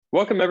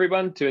Welcome,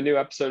 everyone, to a new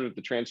episode of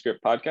the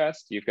Transcript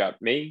Podcast. You've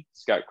got me,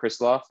 Scott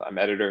Krisloff. I'm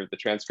editor of the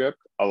Transcript,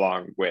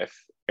 along with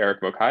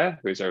Eric Mokaya,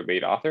 who's our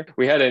lead author.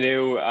 We had a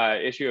new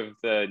issue of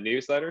the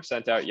newsletter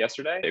sent out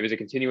yesterday. It was a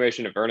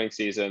continuation of earnings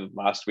season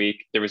last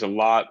week. There was a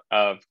lot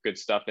of good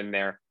stuff in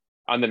there.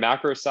 On the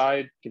macro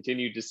side,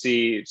 continued to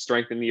see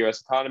strength in the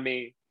US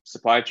economy,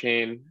 supply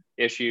chain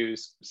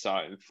issues,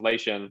 saw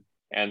inflation,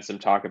 and some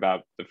talk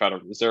about the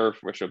Federal Reserve,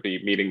 which will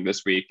be meeting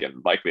this week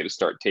and likely to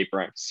start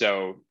tapering.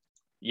 So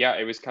yeah,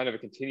 it was kind of a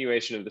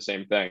continuation of the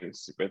same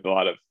things with a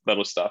lot of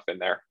little stuff in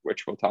there,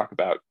 which we'll talk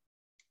about.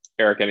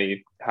 Eric,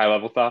 any high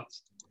level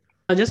thoughts?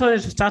 I just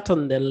wanted to start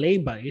on the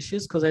labor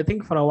issues because I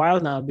think for a while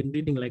now I've been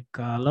reading like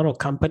a lot of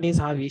companies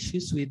have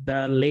issues with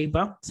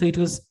labor. So it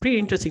was pretty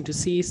interesting to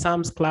see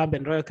Sam's Club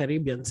and Royal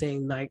Caribbean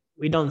saying like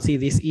we don't see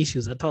these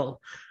issues at all.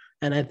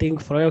 And I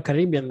think for Royal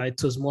Caribbean,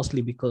 it was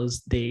mostly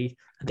because I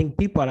think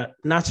people are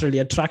naturally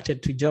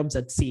attracted to jobs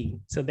at sea.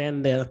 So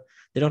then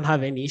they don't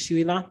have any issue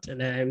with that.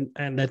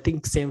 And I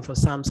think same for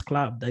Sam's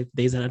Club, like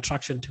there's an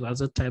attraction to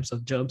other types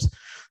of jobs.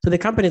 So the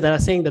companies that are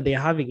saying that they're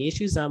having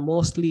issues are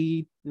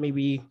mostly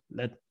maybe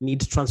that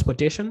need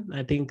transportation.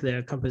 I think there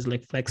are companies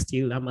like Flex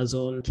Steel,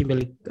 Amazon,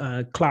 Kimberly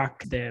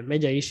Clark. The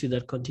major issue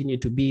that continue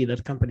to be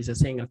that companies are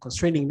saying are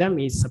constraining them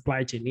is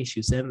supply chain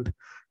issues. And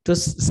it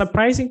was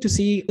surprising to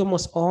see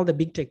almost all the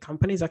big tech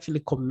companies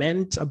actually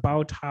comment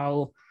about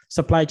how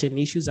supply chain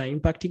issues are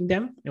impacting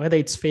them, whether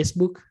it's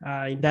Facebook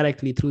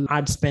indirectly through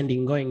ad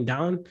spending going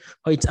down,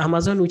 or it's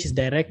Amazon, which is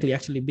directly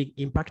actually being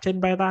impacted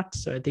by that.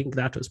 So I think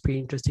that was pretty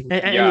interesting.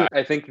 Yeah,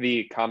 I think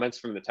the comments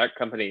from the tech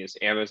companies,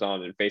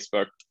 Amazon and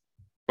Facebook,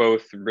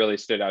 both really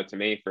stood out to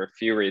me for a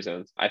few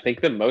reasons. I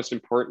think the most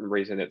important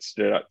reason it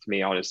stood out to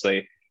me,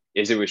 honestly,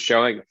 is it was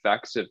showing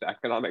effects of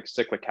economic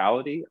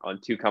cyclicality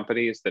on two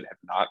companies that have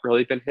not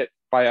really been hit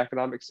by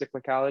economic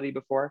cyclicality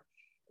before.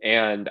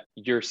 And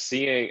you're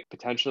seeing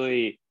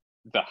potentially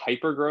the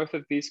hypergrowth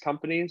of these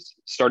companies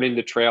starting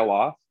to trail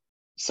off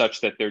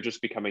such that they're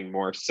just becoming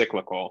more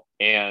cyclical.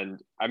 And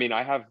I mean,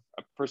 I have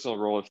a personal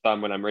rule of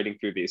thumb when I'm reading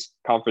through these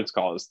conference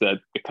calls that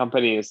the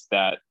companies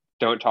that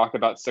don't talk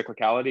about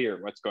cyclicality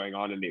or what's going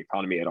on in the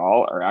economy at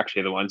all are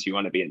actually the ones you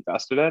want to be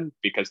invested in,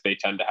 because they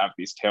tend to have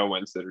these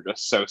tailwinds that are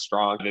just so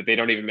strong that they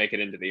don't even make it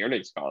into the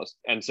earnings calls.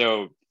 And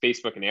so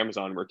Facebook and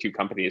Amazon were two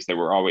companies that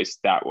were always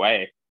that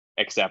way,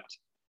 except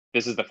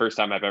this is the first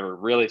time I've ever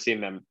really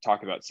seen them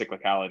talk about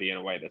cyclicality in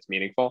a way that's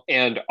meaningful.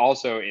 And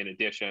also, in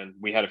addition,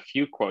 we had a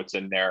few quotes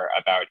in there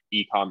about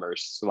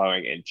e-commerce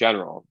slowing in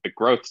general, the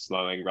growth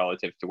slowing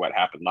relative to what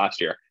happened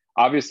last year.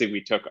 Obviously,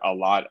 we took a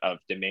lot of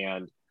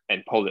demand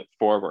and pulled it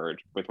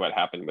forward with what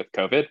happened with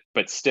COVID,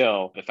 but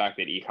still, the fact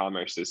that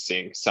e-commerce is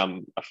seeing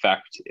some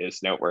effect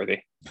is noteworthy.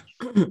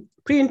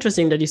 Pretty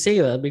interesting that you say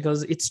that,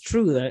 because it's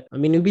true that, I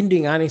mean, we've been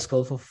doing earnings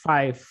call for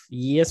 5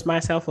 years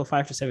myself, for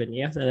 5 to 7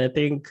 years. And I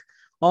think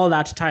all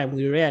that time,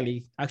 we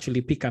rarely actually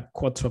pick up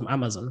quotes from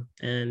Amazon.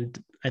 And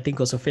I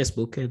think also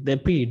Facebook, they're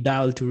pretty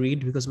dull to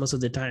read because most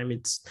of the time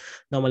it's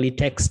normally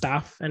tech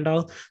stuff and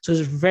all. So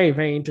it's very,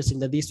 very interesting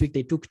that this week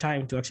they took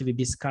time to actually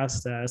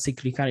discuss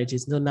cyclicality.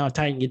 So now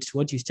tying it to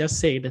what you just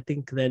said, I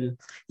think then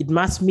it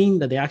must mean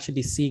that they're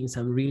actually seeing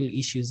some real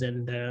issues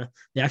and they're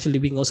actually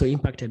being also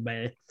impacted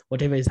by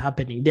whatever is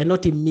happening. They're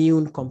not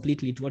immune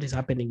completely to what is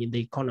happening in the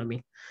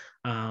economy.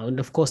 And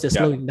of course, the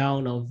slowing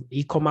down of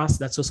e-commerce,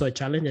 that's also a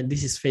challenge. And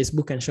this is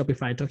Facebook and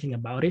Shopify talking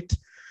about it.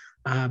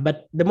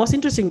 But the most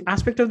interesting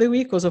aspect of the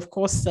week was, of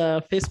course,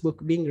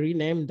 Facebook being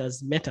renamed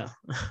as Meta.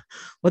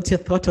 What's your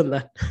thought on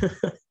that?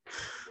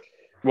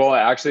 Well,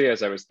 actually,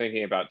 as I was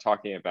thinking about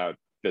talking about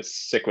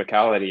this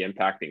cyclicality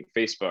impacting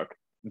Facebook,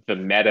 the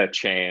Meta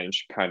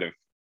change kind of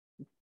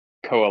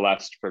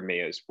coalesced for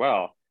me as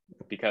well,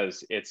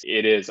 because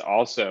it is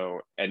also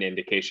an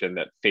indication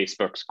that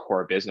Facebook's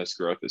core business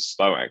growth is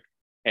slowing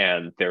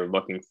and they're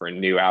looking for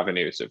new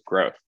avenues of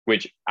growth,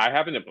 which I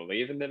happen to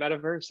believe in the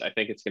metaverse. I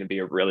think it's going to be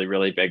a really,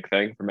 really big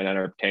thing from an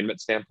entertainment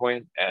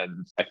standpoint.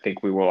 And I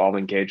think we will all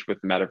engage with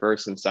the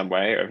metaverse in some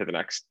way over the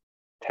next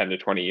 10 to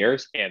 20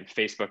 years. And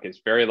Facebook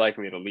is very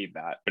likely to lead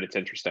that, but it's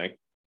interesting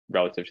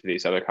relative to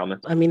these other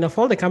comments. I mean, of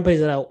all the companies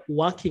that are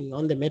working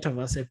on the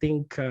metaverse, I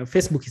think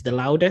Facebook is the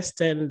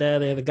loudest, and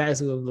they're the guys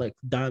who have like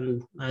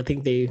done. I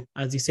think they,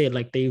 as you said,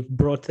 like they've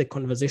brought the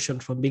conversation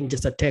from being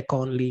just a tech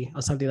only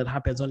or something that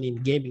happens only in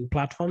gaming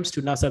platforms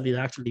to now something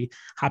that actually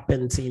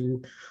happens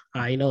in,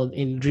 in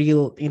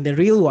the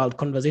real world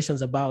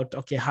conversations about,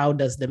 okay, how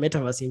does the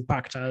metaverse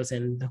impact us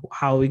and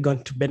how are we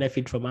going to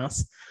benefit from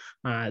us?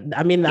 A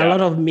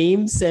lot of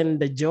memes and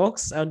the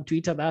jokes on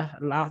Twitter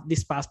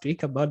this past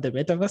week about the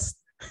metaverse.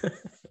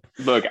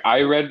 Look, I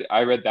read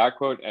that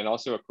quote, and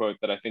also a quote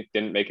that I think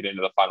didn't make it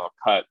into the final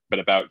cut, but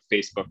about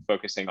Facebook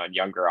focusing on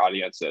younger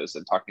audiences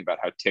and talking about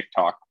how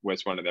TikTok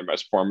was one of their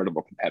most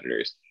formidable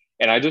competitors.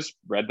 And I just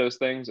read those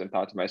things and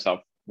thought to myself,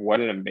 what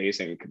an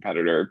amazing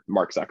competitor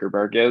Mark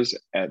Zuckerberg is,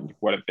 and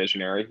what a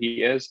visionary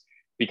he is.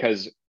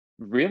 Because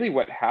really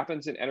what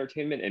happens in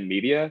entertainment and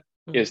media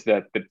is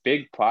that the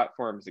big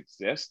platforms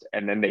exist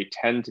and then they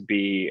tend to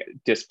be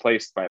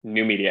displaced by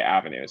new media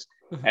avenues.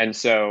 And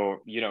so,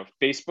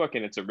 Facebook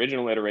in its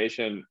original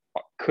iteration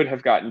could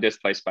have gotten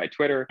displaced by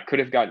Twitter, could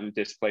have gotten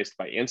displaced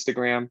by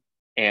Instagram,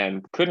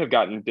 and could have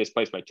gotten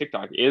displaced by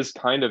TikTok, is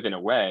kind of in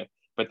a way,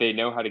 but they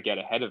know how to get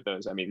ahead of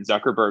those. I mean,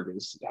 Zuckerberg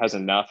has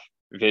enough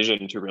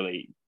vision to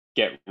really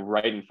get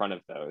right in front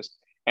of those.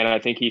 And I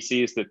think he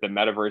sees that the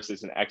metaverse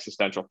is an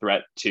existential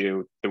threat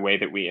to the way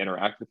that we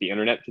interact with the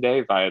internet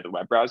today via the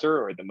web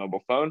browser or the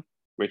mobile phone,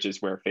 which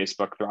is where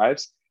Facebook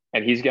thrives.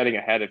 And he's getting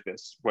ahead of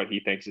this, what he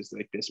thinks is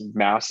like this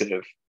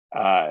massive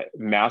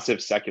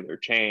secular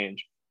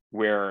change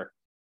where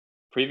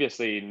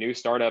previously new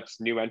startups,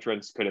 new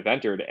entrants could have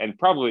entered and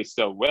probably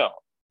still will.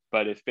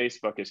 But if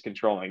Facebook is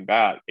controlling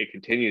that, it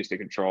continues to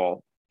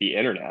control the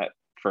internet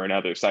for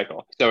another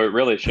cycle. So it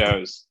really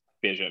shows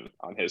vision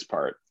on his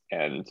part.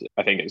 And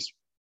I think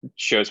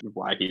shows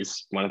why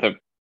he's one of the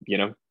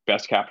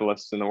best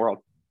capitalists in the world.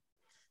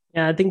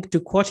 Yeah, I think to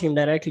quote him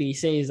directly, he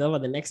says over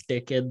the next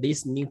decade,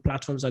 these new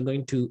platforms are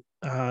going to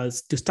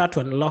start to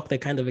unlock the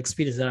kind of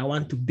experience that I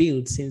want to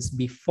build since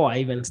before I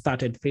even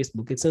started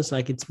Facebook. It seems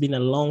like it's been a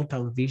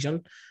long-term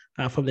vision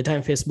from the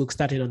time Facebook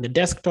started on the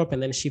desktop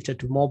and then shifted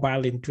to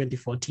mobile in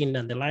 2014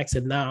 and the likes,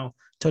 and now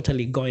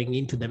totally going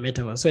into the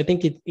metaverse. So I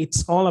think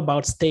it's all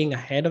about staying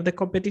ahead of the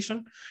competition.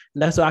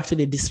 And that's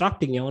actually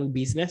disrupting your own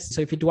business. So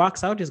if it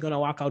works out, it's going to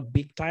work out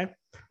big time.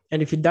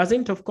 And if it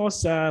doesn't, of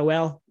course,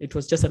 it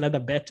was just another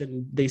bet,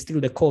 and there's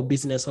still the core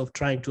business of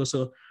trying to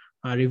also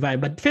revive.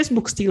 But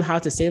Facebook still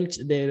has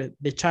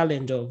the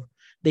challenge of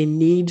they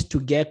need to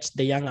get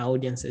the younger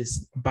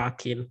audiences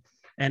back in.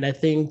 And I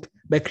think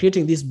by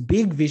creating this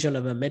big vision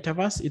of a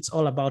metaverse, it's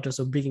all about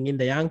also bringing in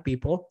the young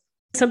people.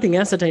 Something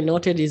else that I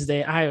noted is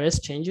the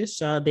iOS changes.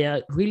 They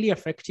are really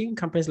affecting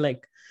companies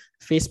like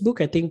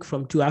Facebook. I think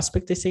from two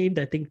aspects, they said.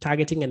 I think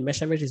targeting and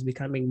measurement is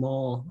becoming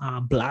more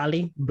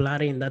blurry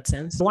in that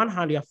sense. On one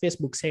hand, you have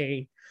Facebook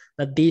saying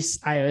that these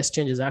iOS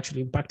changes are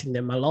actually impacting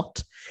them a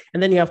lot.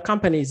 And then you have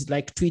companies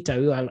like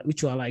Twitter,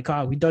 which are like,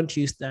 we don't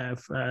use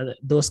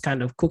those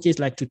kind of cookies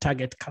like to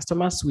target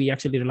customers. We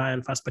actually rely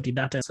on first-party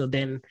data. So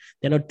then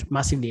they're not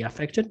massively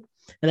affected.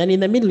 And then in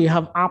the middle, you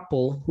have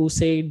Apple, who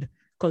said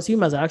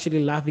consumers are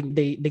actually laughing.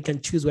 They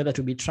can choose whether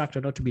to be tracked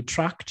or not to be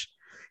tracked.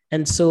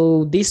 And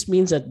so this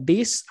means that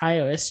these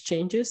iOS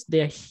changes,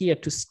 they're here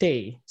to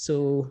stay.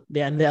 So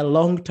they're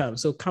long-term.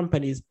 So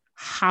companies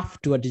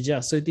have to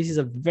adjust. So this is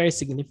a very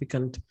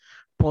significant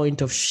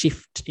point of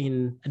shift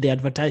in the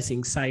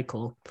advertising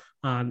cycle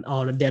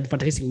or the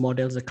advertising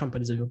models that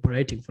companies have been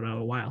operating for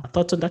a while.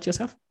 Thoughts on that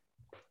yourself?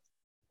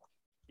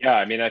 Yeah,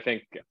 I mean, I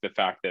think the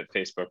fact that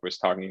Facebook was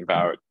talking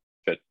about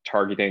the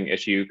targeting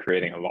issue,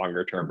 creating a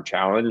longer term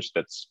challenge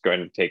that's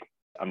going to take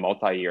a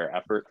multi-year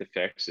effort to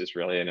fix is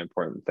really an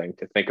important thing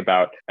to think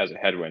about as a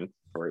headwind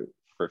for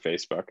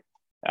Facebook.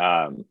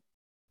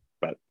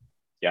 But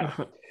yeah.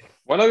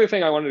 One other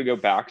thing I wanted to go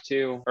back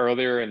to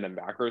earlier in the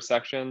macro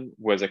section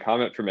was a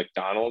comment from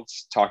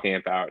McDonald's talking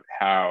about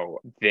how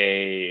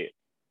they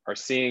are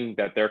seeing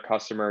that their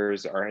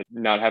customers are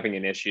not having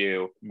an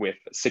issue with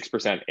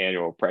 6%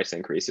 annual price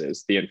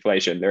increases, the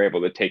inflation. They're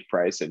able to take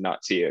price and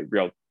not see a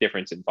real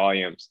difference in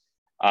volumes.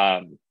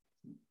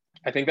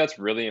 I think that's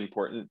really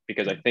important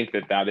because I think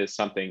that is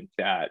something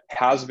that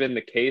has been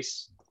the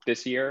case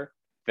this year,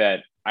 that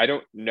I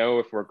don't know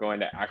if we're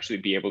going to actually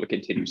be able to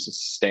continue to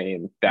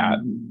sustain that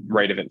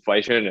rate of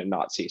inflation and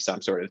not see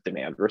some sort of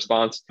demand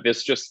response.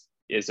 This just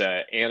is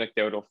an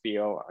anecdotal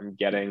feel I'm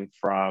getting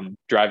from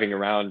driving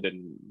around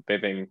and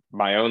living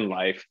my own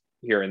life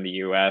here in the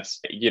US.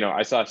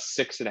 I saw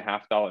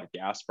 $6.50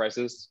 gas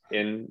prices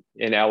in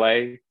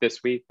LA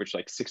this week, which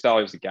like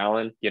 $6 a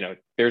gallon.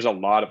 There's a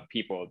lot of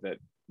people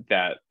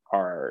that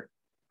are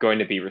going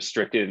to be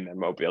restricted in their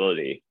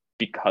mobility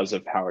because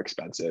of how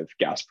expensive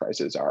gas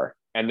prices are.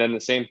 And then the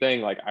same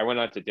thing, like I went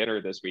out to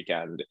dinner this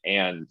weekend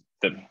and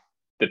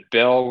the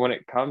bill when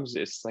it comes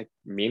is like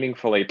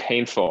meaningfully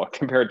painful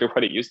compared to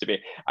what it used to be.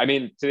 I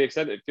mean, to the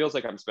extent it feels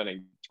like I'm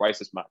spending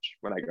twice as much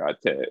when I go out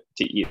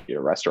to eat at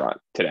a restaurant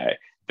today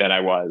than I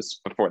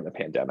was before the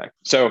pandemic.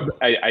 So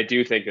I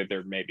do think that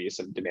there may be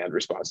some demand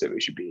response that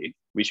we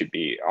should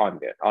be on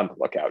the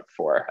lookout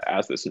for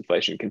as this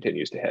inflation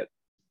continues to hit.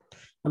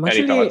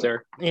 Any thoughts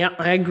there? Yeah,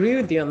 I agree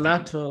with you on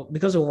that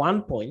because of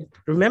one point.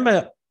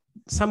 Remember,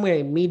 somewhere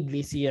in mid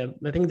this year,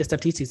 I think the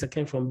statistics that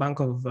came from Bank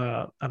of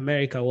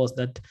America was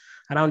that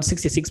around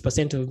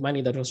 66% of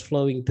money that was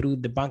flowing through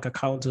the bank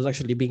accounts was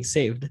actually being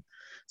saved.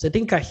 So I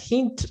think a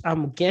hint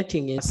I'm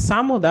getting is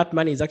some of that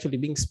money is actually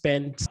being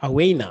spent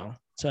away now.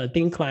 So I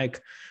think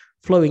like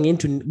going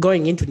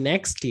into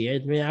next year,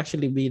 it may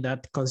actually be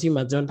that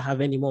consumers don't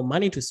have any more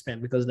money to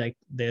spend because like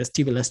the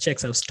stimulus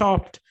checks have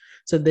stopped.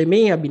 So they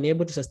may have been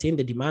able to sustain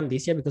the demand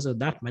this year because of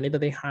that money that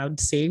they had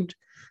saved.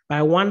 But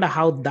I wonder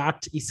how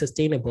that is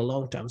sustainable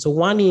long term. So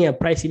 1 year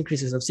price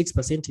increases of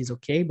 6% is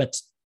okay, but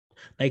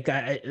like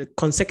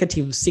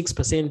consecutive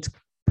 6%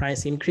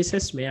 price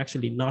increases may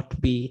actually not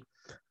be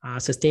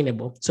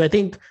sustainable. So I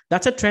think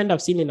that's a trend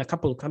I've seen in a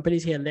couple of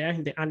companies here and there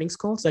in the earnings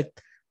calls. Like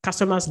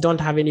customers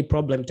don't have any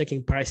problem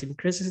taking price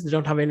increases. They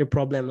don't have any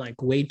problem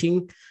like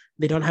waiting.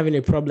 They don't have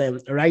any problem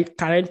right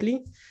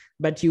currently.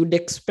 But you'd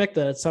expect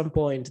that at some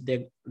point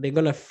they're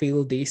gonna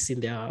feel this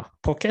in their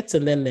pockets,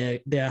 and then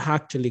they're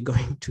actually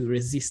going to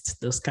resist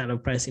those kind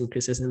of price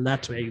increases, and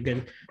that's where you're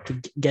going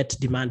to get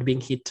demand being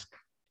hit.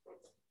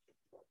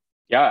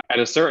 Yeah, at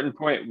a certain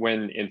point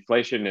when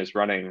inflation is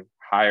running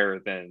higher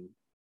than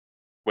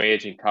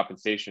wage and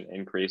compensation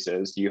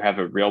increases, you have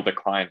a real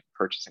decline in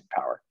purchasing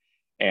power,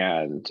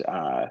 and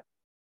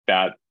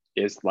that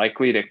is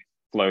likely to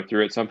flow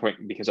through at some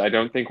point, because I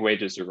don't think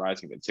wages are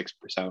rising at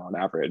 6% on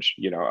average,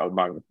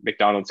 among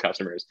McDonald's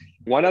customers.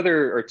 One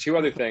other or two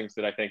other things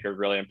that I think are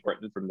really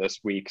important from this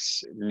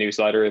week's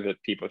newsletter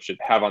that people should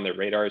have on their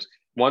radars.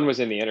 One was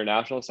in the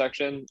international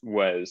section,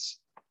 was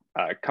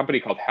a company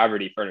called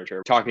Haverty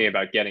Furniture talking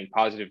about getting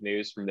positive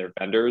news from their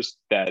vendors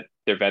that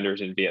their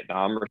vendors in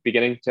Vietnam are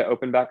beginning to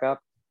open back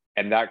up.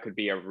 And that could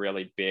be a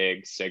really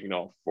big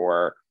signal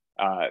for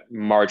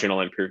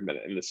marginal improvement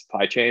in the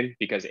supply chain,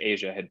 because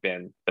Asia had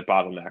been the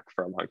bottleneck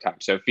for a long time.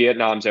 So if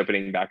Vietnam's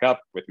opening back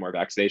up with more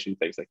vaccination,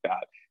 things like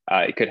that,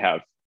 it could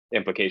have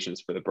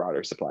implications for the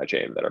broader supply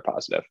chain that are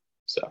positive.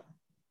 So.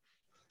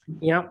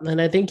 Yeah,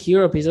 and I think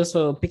Europe is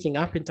also picking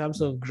up in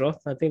terms of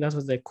growth. I think that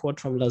was the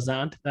quote from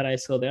Lazard that I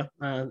saw there,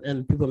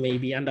 and people may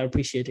be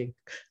underappreciating.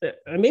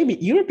 Maybe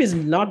Europe is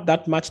not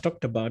that much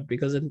talked about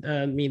because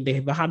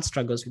they've had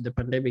struggles with the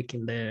pandemic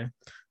in the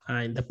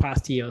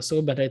past year or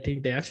so, but I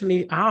think they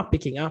actually are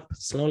picking up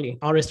slowly.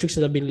 Our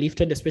restrictions have been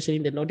lifted, especially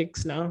in the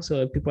Nordics now,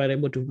 so people are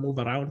able to move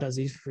around as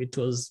if it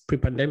was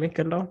pre-pandemic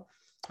and all.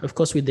 Of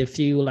course, with a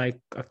few like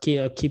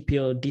keep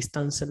your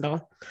distance and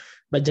all.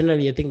 But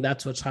generally, I think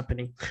that's what's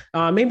happening.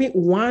 Maybe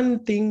one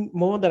thing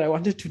more that I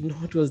wanted to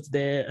note was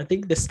I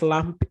think the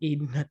slump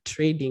in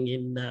trading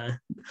in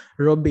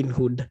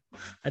Robinhood.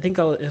 I think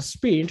it's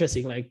pretty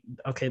interesting. Like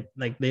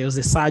there was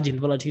a surge in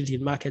volatility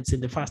in markets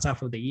in the first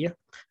half of the year.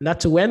 And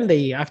that's when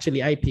they actually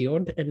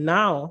IPO'd. And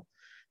now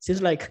it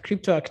seems like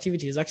crypto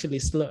activity is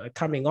actually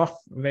coming off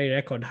very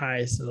record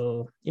highs.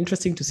 So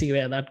interesting to see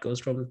where that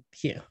goes from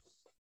here.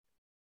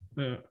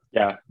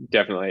 Yeah,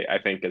 definitely. I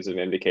think as an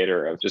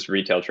indicator of just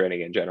retail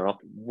trading in general.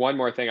 One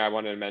more thing I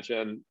wanted to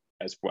mention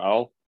as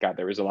well. God,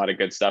 there was a lot of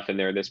good stuff in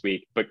there this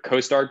week. But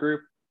CoStar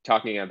Group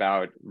talking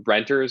about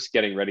renters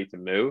getting ready to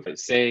move,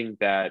 saying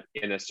that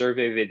in a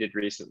survey they did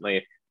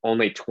recently,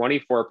 only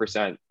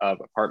 24% of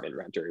apartment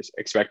renters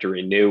expect to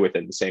renew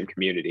within the same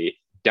community,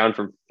 down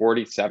from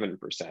 47%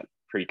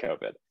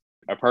 pre-COVID.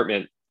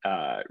 Apartment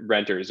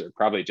renters are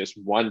probably just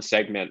one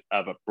segment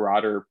of a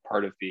broader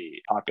part of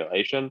the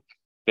population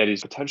that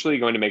is potentially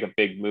going to make a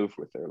big move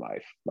with their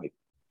life, like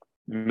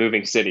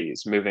moving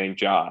cities, moving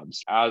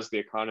jobs. As the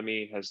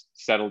economy has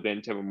settled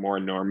into a more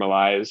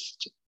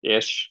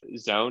normalized-ish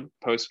zone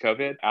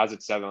post-COVID, as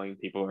it's settling,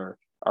 people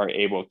are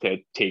able to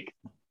take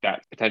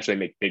that, potentially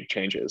make big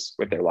changes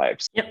with their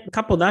lives. Yeah,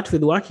 couple that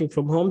with working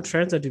from home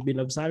trends that we've been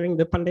observing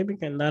the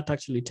pandemic, and that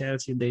actually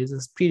tells you there is a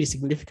pretty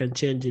significant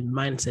change in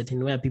mindset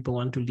in where people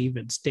want to live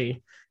and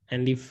stay.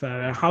 And if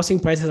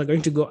housing prices are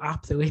going to go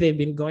up the way they've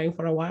been going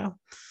for a while,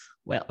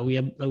 well, we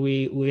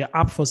are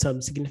up for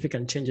some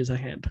significant changes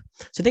ahead.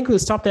 So I think we'll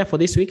stop there for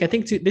this week. I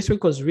think this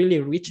week was really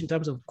rich in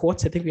terms of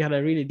quotes. I think we had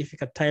a really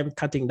difficult time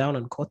cutting down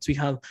on quotes. We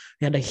had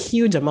a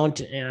huge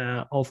amount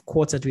of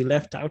quotes that we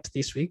left out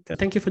this week.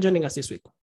 Thank you for joining us this week.